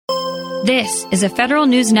This is a Federal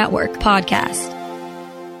News Network podcast.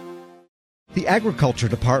 The Agriculture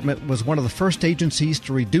Department was one of the first agencies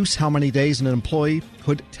to reduce how many days an employee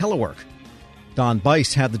could telework. Don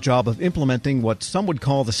Bice had the job of implementing what some would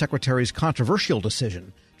call the Secretary's controversial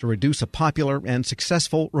decision to reduce a popular and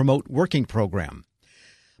successful remote working program.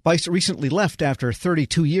 Bice recently left after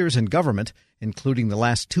 32 years in government, including the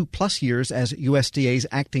last 2+ years as USDA's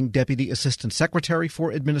acting Deputy Assistant Secretary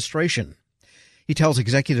for Administration. He tells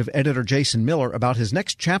executive editor Jason Miller about his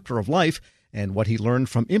next chapter of life and what he learned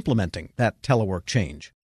from implementing that telework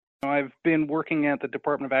change. I've been working at the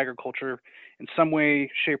Department of Agriculture in some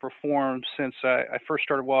way, shape, or form since I first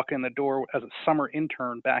started walking in the door as a summer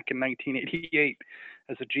intern back in 1988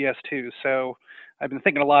 as a GS2. So I've been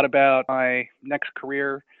thinking a lot about my next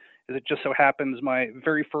career. As it just so happens, my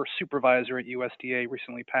very first supervisor at USDA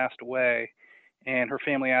recently passed away, and her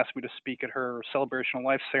family asked me to speak at her celebration of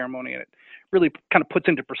life ceremony, and it really kind of puts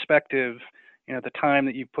into perspective, the time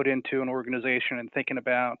that you've put into an organization and thinking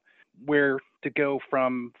about where to go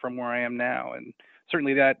from where I am now. And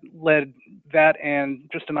certainly that led that and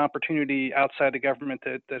just an opportunity outside the government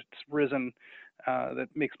that's risen that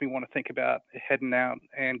makes me want to think about heading out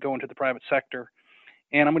and going to the private sector.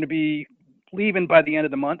 And I'm going to be leaving by the end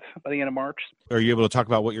of the month, by the end of March. Are you able to talk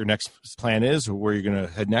about what your next plan is or where you're going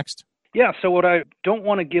to head next? Yeah, so what I don't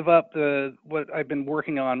want to give up what I've been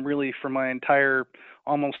working on really for my entire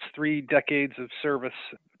almost 3 decades of service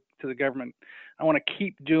to the government. I want to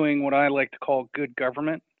keep doing what I like to call good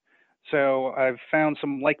government. So I've found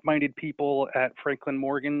some like-minded people at Franklin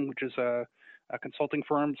Morgan, which is a consulting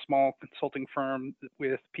firm, small consulting firm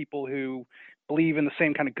with people who believe in the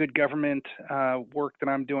same kind of good government work that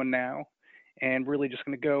I'm doing now, and really just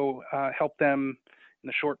going to go help them in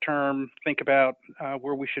the short term, think about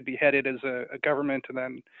where we should be headed as a government, and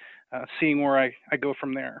then seeing where I go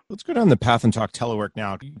from there. Let's go down the path and talk telework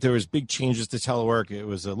now. There was big changes to telework. It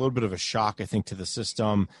was a little bit of a shock, I think, to the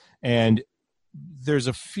system. And there's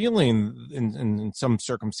a feeling in some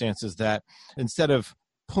circumstances that instead of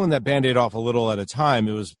pulling that Band-Aid off a little at a time,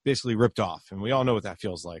 it was basically ripped off. And we all know what that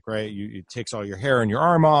feels like, right? It takes all your hair and your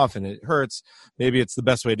arm off and it hurts. Maybe it's the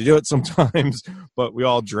best way to do it sometimes, but we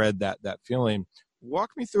all dread that feeling.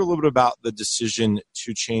 Walk me through a little bit about the decision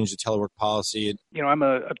to change the telework policy. I'm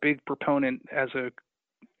a big proponent as a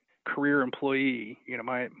career employee.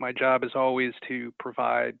 My job is always to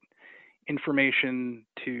provide information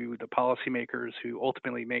to the policymakers who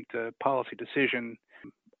ultimately make the policy decision,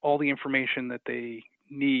 all the information that they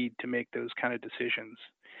need to make those kind of decisions.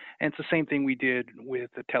 And it's the same thing we did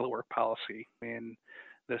with the telework policy. And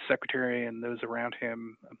the secretary and those around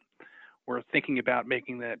him were thinking about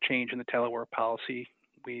making that change in the telework policy.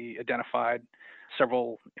 We identified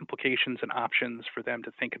several implications and options for them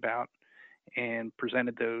to think about and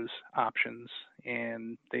presented those options.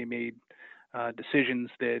 And they made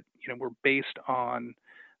decisions that were based on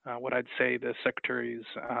what I'd say the Secretary's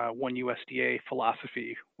One USDA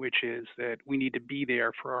philosophy, which is that we need to be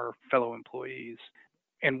there for our fellow employees.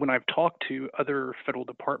 And when I've talked to other federal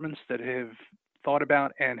departments that have thought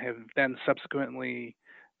about and have then subsequently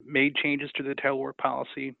made changes to the telework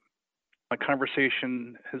policy, my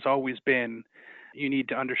conversation has always been, you need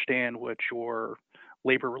to understand what your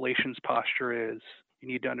labor relations posture is. You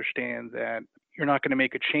need to understand that you're not going to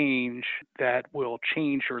make a change that will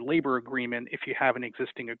change your labor agreement if you have an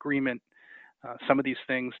existing agreement. Some of these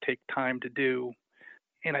things take time to do.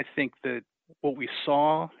 And I think that what we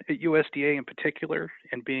saw at USDA in particular,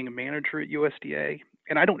 and being a manager at USDA,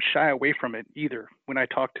 and I don't shy away from it either when I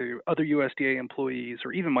talk to other USDA employees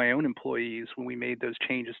or even my own employees when we made those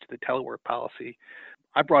changes to the telework policy,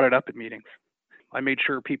 I brought it up at meetings. I made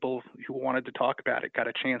sure people who wanted to talk about it got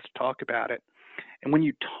a chance to talk about it. And when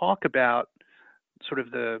you talk about sort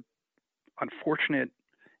of the unfortunate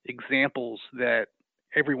examples that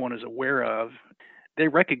everyone is aware of, they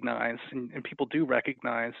recognize, and people do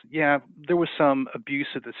recognize, there was some abuse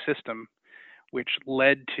of the system, which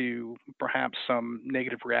led to perhaps some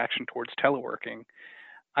negative reaction towards teleworking.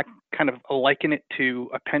 I kind of liken it to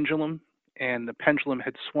a pendulum, and the pendulum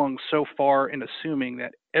had swung so far in assuming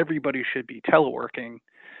that everybody should be teleworking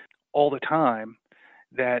all the time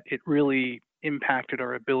that it really impacted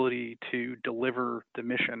our ability to deliver the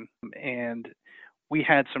mission. And we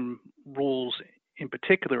had some rules in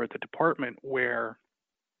particular at the department where,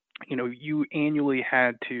 you annually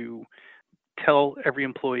had to tell every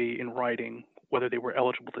employee in writing whether they were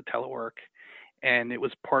eligible to telework, and it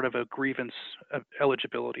was part of a grievance of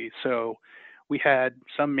eligibility. So we had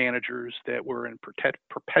some managers that were in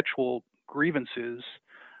perpetual grievances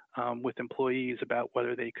with employees about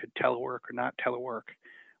whether they could telework or not telework,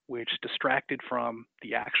 which distracted from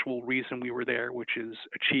the actual reason we were there, which is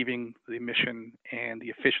achieving the mission and the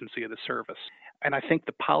efficiency of the service. And I think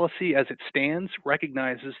the policy as it stands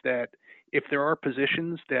recognizes that if there are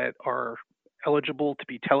positions that are eligible to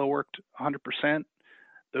be teleworked 100%,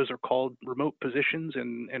 those are called remote positions,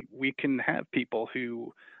 and we can have people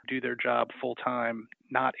who do their job full-time,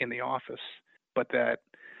 not in the office, but that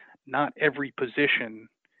not every position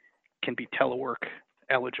can be telework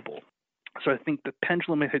eligible. So I think the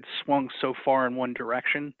pendulum had swung so far in one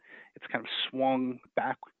direction, it's kind of swung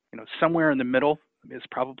back, somewhere in the middle is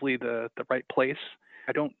probably the right place.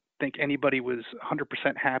 I don't think anybody was 100%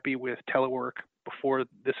 happy with telework before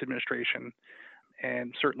this administration.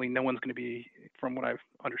 And certainly no one's going to be, from what I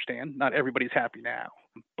understand, not everybody's happy now.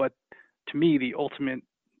 But to me, the ultimate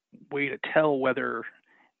way to tell whether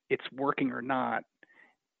it's working or not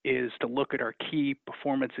is to look at our key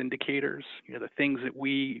performance indicators, the things that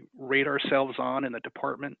we rate ourselves on in the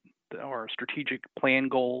department, our strategic plan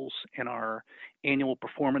goals and our annual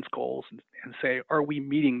performance goals, and say, are we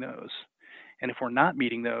meeting those? And if we're not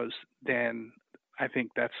meeting those, then I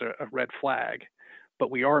think that's a red flag. But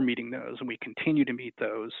we are meeting those, and we continue to meet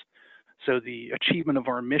those. So the achievement of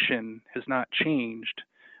our mission has not changed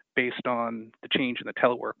based on the change in the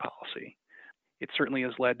telework policy. It certainly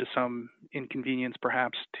has led to some inconvenience,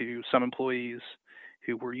 perhaps, to some employees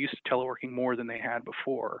who were used to teleworking more than they had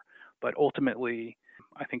before. But ultimately,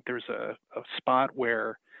 I think there's a spot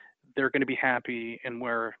where they're going to be happy, and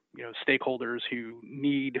where stakeholders who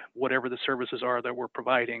need whatever the services are that we're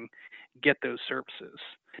providing get those services.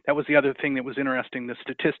 That was the other thing that was interesting, the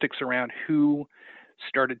statistics around who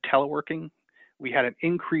started teleworking. We had an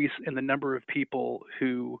increase in the number of people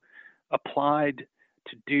who applied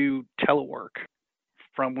to do telework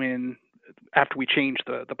from after we changed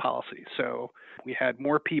the policy. So we had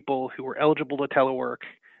more people who were eligible to telework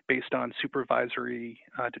based on supervisory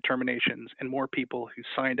determinations, and more people who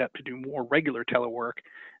signed up to do more regular telework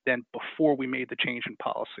than before we made the change in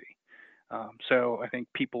policy. So I think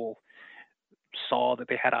people saw that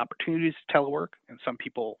they had opportunities to telework, and some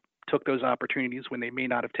people took those opportunities when they may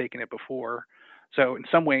not have taken it before. So in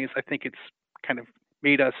some ways, I think it's kind of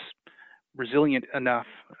made us resilient enough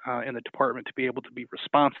in the department to be able to be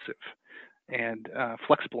responsive and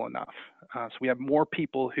flexible enough. So we have more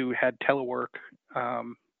people who had telework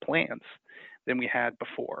plans than we had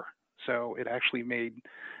before. So it actually made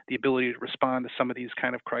the ability to respond to some of these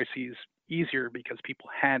kind of crises easier because people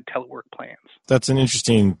had telework plans. That's an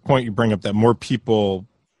interesting point you bring up, that more people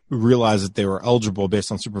realized that they were eligible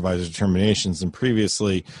based on supervisor determinations than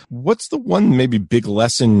previously. What's the one maybe big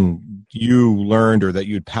lesson you learned or that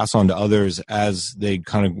you'd pass on to others as they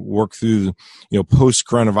kind of work through,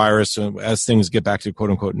 post-coronavirus, as things get back to quote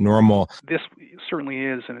unquote normal? This certainly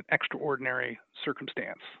is an extraordinary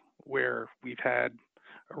circumstance where we've had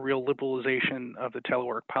a real liberalization of the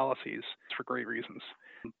telework policies for great reasons.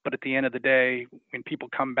 But at the end of the day, when people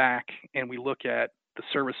come back and we look at the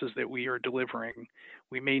services that we are delivering,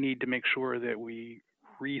 we may need to make sure that we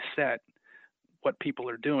reset what people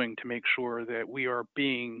are doing to make sure that we are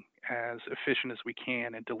being as efficient as we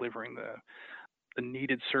can in delivering the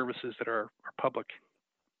needed services that our public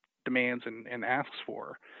demands and asks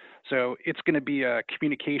for. So it's going to be a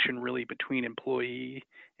communication really between employee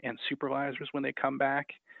and supervisors when they come back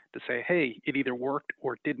to say, hey, it either worked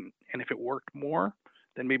or it didn't. And if it worked more,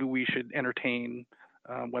 then maybe we should entertain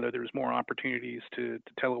whether there's more opportunities to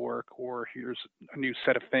telework, or here's a new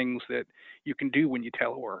set of things that you can do when you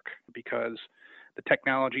telework, because the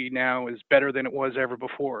technology now is better than it was ever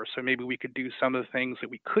before. So maybe we could do some of the things that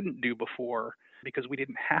we couldn't do before because we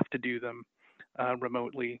didn't have to do them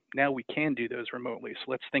remotely. Now we can do those remotely.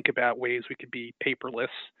 So let's think about ways we could be paperless.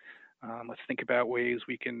 Let's think about ways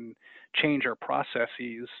we can change our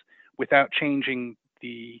processes without changing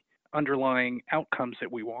the underlying outcomes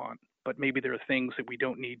that we want. But maybe there are things that we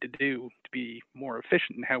don't need to do to be more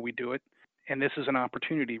efficient in how we do it. And this is an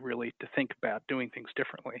opportunity really to think about doing things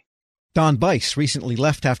differently. Don Bice recently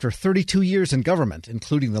left after 32 years in government,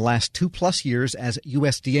 including the last 2+ years as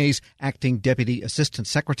USDA's acting Deputy Assistant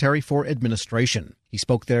Secretary for Administration. He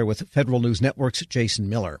spoke there with Federal News Network's Jason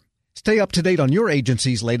Miller. Stay up to date on your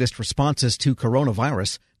agency's latest responses to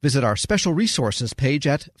coronavirus. Visit our special resources page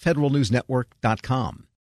at federalnewsnetwork.com.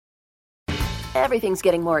 Everything's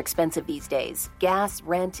getting more expensive these days. Gas,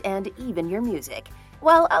 rent, and even your music.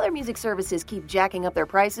 While other music services keep jacking up their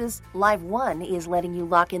prices, Live One is letting you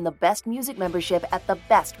lock in the best music membership at the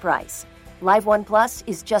best price. Live One Plus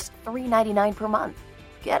is just $3.99 per month.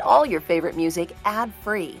 Get all your favorite music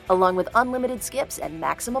ad-free, along with unlimited skips and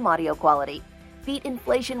maximum audio quality. Beat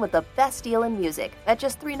inflation with the best deal in music at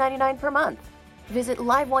just $3.99 per month. Visit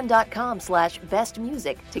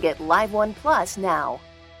liveone.com/bestmusic to get Live One Plus now.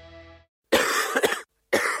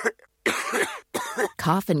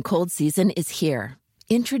 Cough and cold season is here.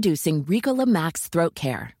 Introducing Ricola Max Throat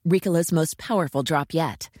Care, Ricola's most powerful drop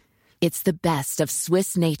yet. It's the best of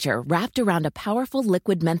Swiss nature wrapped around a powerful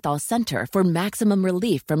liquid menthol center for maximum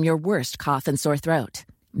relief from your worst cough and sore throat.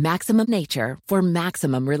 Maximum nature for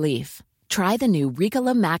maximum relief. Try the new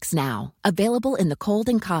Ricola Max now, available in the cold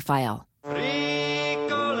and cough aisle.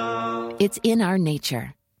 Ricola. It's in our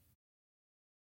nature.